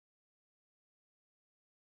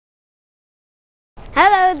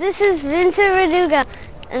Hello, this is Vincent Raduga,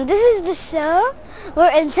 and this is the show where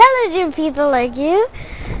intelligent people like you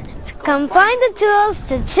combine the tools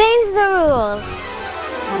to change the rules.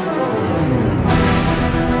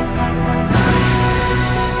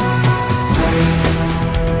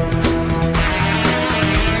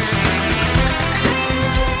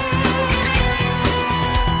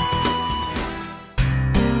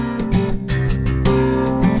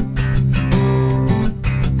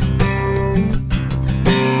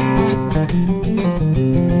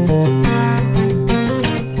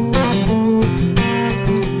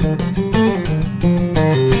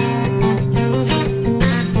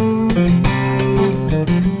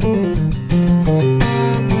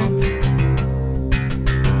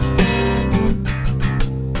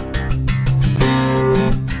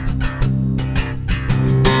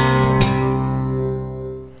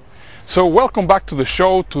 So welcome back to the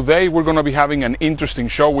show. Today we're going to be having an interesting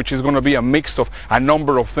show, which is going to be a mix of a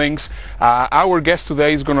number of things. Our guest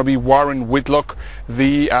today is going to be Warren Whitlock,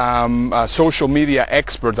 the social media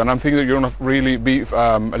expert, and I'm thinking that you're going to really be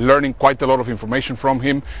learning quite a lot of information from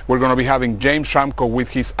him. We're going to be having James Schramko with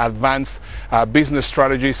his advanced business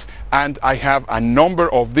strategies, and I have a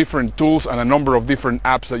number of different tools and a number of different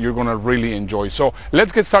apps that you're going to really enjoy. So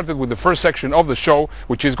let's get started with the first section of the show,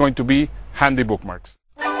 which is going to be Handy Bookmarks.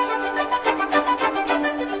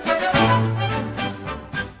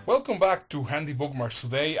 Welcome back to Handy Bookmarks.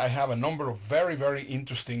 Today I have a number of very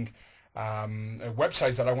interesting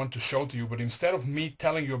websites that I want to show to you, but instead of me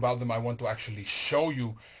telling you about them, I want to actually show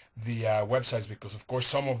you the websites, because of course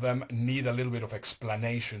some of them need a little bit of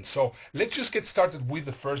explanation. So let's just get started with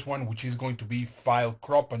the first one, which is going to be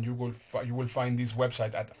FileCrop, and you will find this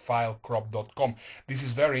website at filecrop.com. This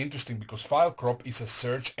is very interesting because FileCrop is a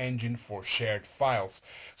search engine for shared files.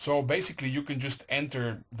 So basically you can just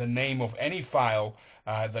enter the name of any file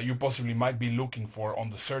that you possibly might be looking for on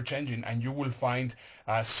the search engine, and you will find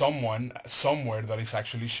someone somewhere that is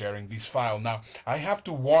actually sharing this file. Now I have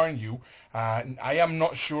to warn you, I am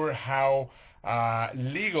not sure how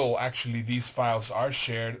legal actually these files are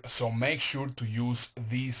shared, so make sure to use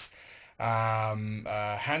these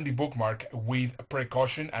handy bookmark with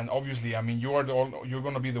precaution. And obviously, I mean, you're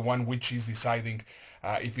going to be the one which is deciding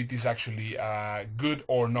if it is actually good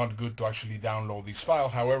or not good to actually download this file.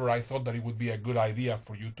 However, I thought that it would be a good idea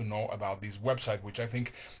for you to know about this website, which I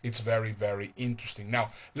think it's very interesting. Now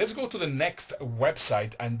let's go to the next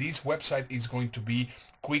website, and this website is going to be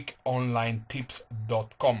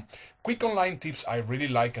quickonlinetips.com. Quick Online Tips I really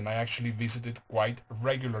like, and I actually visit it quite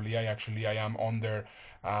regularly. I am on their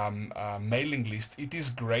mailing list. It is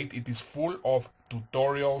great. It is full of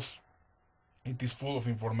tutorials. It is full of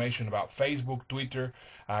information about Facebook, Twitter,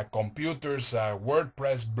 computers,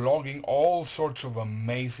 WordPress, blogging, all sorts of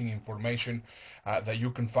amazing information that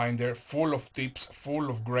you can find there, full of tips,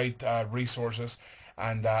 full of great resources.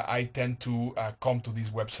 And I tend to come to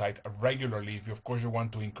this website regularly if, of course, you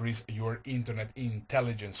want to increase your internet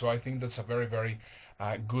intelligence. So I think that's a very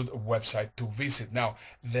good website to visit. Now,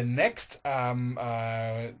 the next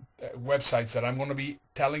websites that I'm going to be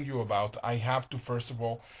telling you about, I have to first of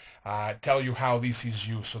all tell you how this is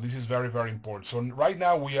used. So this is very important. So right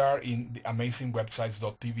now we are in the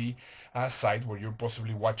amazingwebsites.tv site where you're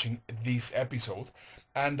possibly watching this episode.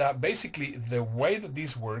 And basically the way that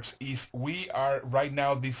this works is we are right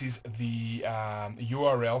now, this is the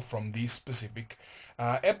URL from this specific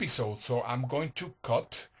episode. So I'm going to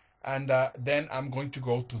cut, and then I'm going to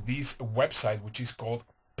go to this website, which is called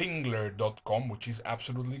pingler.com, which is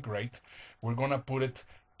absolutely great. We're gonna put it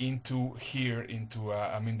into here, into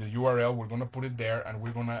the URL. We're gonna put it there, and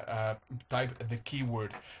we're gonna type the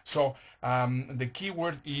keyword. So the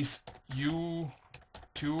keyword is YouTube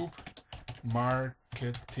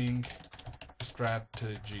marketing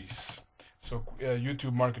strategies. So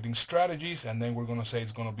YouTube marketing strategies, and then we're gonna say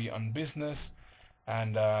it's gonna be on business,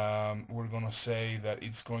 and we're gonna say that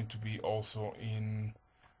it's going to be also in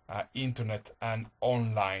internet and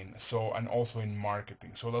online, so, and also in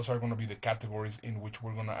marketing. So those are going to be the categories in which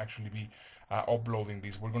we're going to actually be uploading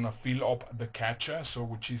this. We're going to fill up the CAPTCHA, so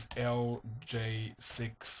which is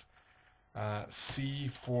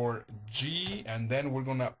LJ6C4G, and then we're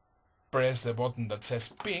going to press the button that says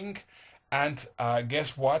ping, and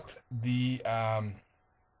guess what? The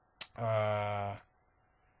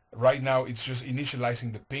right now it's just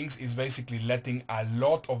initializing the pings. Is basically letting a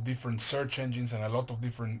lot of different search engines and a lot of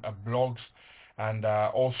different blogs and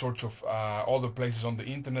all sorts of other places on the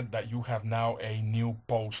internet that you have now a new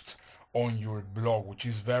post on your blog, which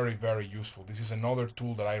is very, very useful. This is another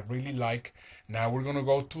tool that I really like. Now we're going to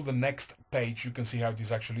go to the next page. You can see how it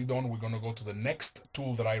is actually done. We're going to go to the next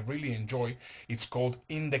tool that I really enjoy. It's called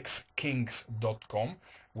indexkings.com.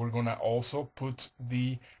 We're going to also put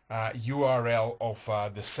the URL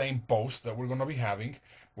of the same post that we're going to be having.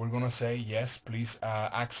 We're going to say, yes, please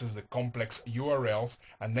access the complex URLs.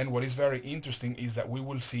 And then what is very interesting is that we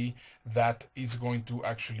will see that it's going to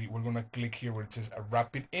actually, we're going to click here where it says a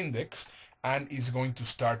rapid index, and is going to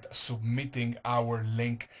start submitting our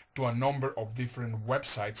link to a number of different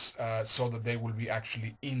websites so that they will be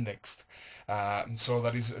actually indexed. So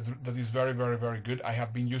that is very, very, very good. I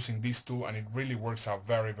have been using this tool and it really works out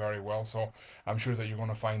very, very well. So I'm sure that you're going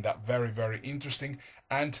to find that very, very interesting.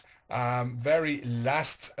 And very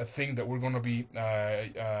last thing that we're going to be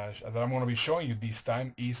that I'm going to be showing you this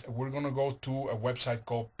time is we're going to go to a website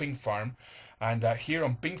called PinkFarm. And here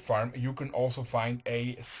on PinkFarm, you can also find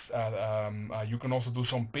you can also do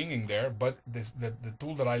some pinging there, but the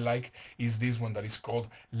tool that I like is this one that is called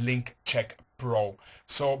Link Check Pro.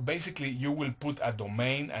 So basically you will put a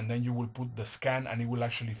domain and then you will put the scan, and it will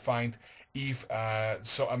actually find if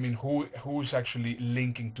who is actually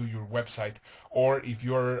linking to your website, or if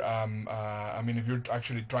you're if you're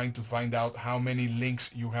actually trying to find out how many links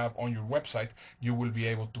you have on your website, you will be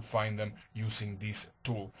able to find them using this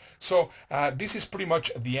tool. So this is pretty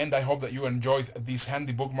much the end. I hope that you enjoyed these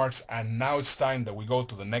handy bookmarks, and now it's time that we go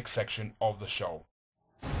to the next section of the show.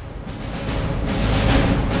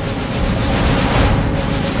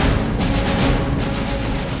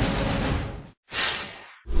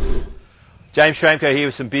 James Schramko here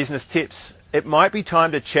with some business tips. It might be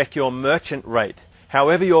time to check your merchant rate.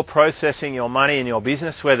 However you're processing your money in your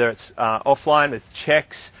business, whether it's offline with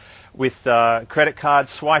checks, with credit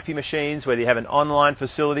cards, swipey machines, whether you have an online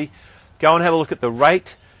facility, go and have a look at the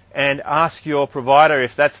rate and ask your provider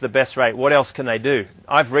if that's the best rate. What else can they do?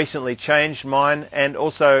 I've recently changed mine, and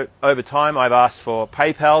also over time I've asked for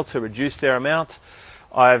PayPal to reduce their amount.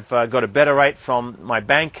 I've got a better rate from my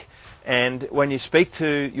bank, and when you speak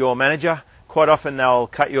to your manager, quite often they'll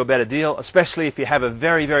cut you a better deal, especially if you have a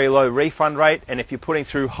very, very low refund rate, and if you're putting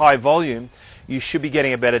through high volume, you should be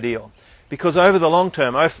getting a better deal. Because over the long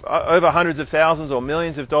term, over hundreds of thousands or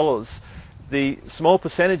millions of dollars, the small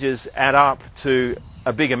percentages add up to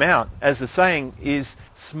a big amount. As the saying is,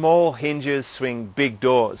 small hinges swing big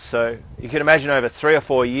doors. So you can imagine over 3 or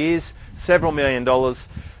 4 years, several $1 million,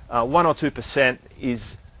 1 or 2%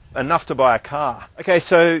 is enough to buy a car. Okay,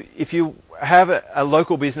 so if you have a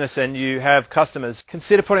local business and you have customers,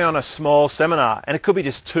 consider putting on a small seminar, and it could be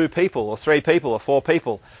just 2 people or 3 people or 4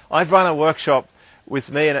 people. I've run a workshop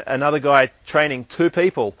with me and another guy training 2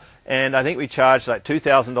 people, and I think we charged like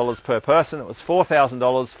 $2,000 per person. It was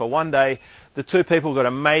 $4,000 for one day. The 2 people got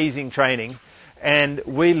amazing training, and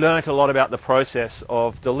we learnt a lot about the process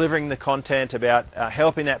of delivering the content, about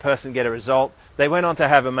helping that person get a result. They went on to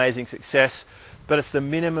have amazing success, but it's the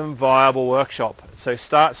minimum viable workshop. So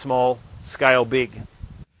start small, scale big.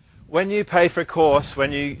 When you pay for a course,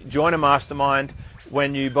 when you join a mastermind,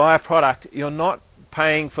 when you buy a product, you're not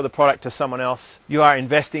paying for the product to someone else. You are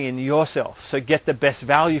investing in yourself. So get the best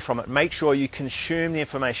value from it. Make sure you consume the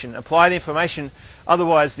information, apply the information.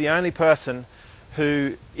 Otherwise, the only person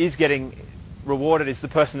who is getting rewarded is the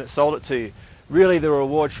person that sold it to you. Really, the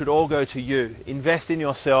reward should all go to you. Invest in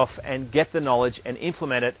yourself and get the knowledge and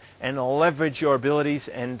implement it and leverage your abilities,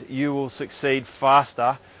 and you will succeed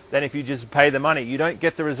faster than if you just pay the money. You don't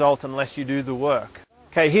get the result unless you do the work.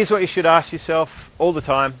 Okay, here's what you should ask yourself all the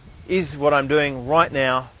time. Is what I'm doing right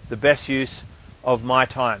now the best use of my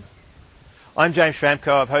time? I'm James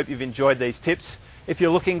Schramko. I hope you've enjoyed these tips. If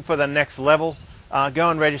you're looking for the next level, go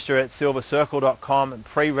and register at silvercircle.com and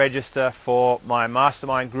pre-register for my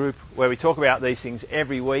mastermind group, where we talk about these things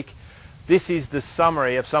every week. This is the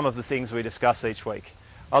summary of some of the things we discuss each week.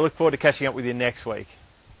 I look forward to catching up with you next week.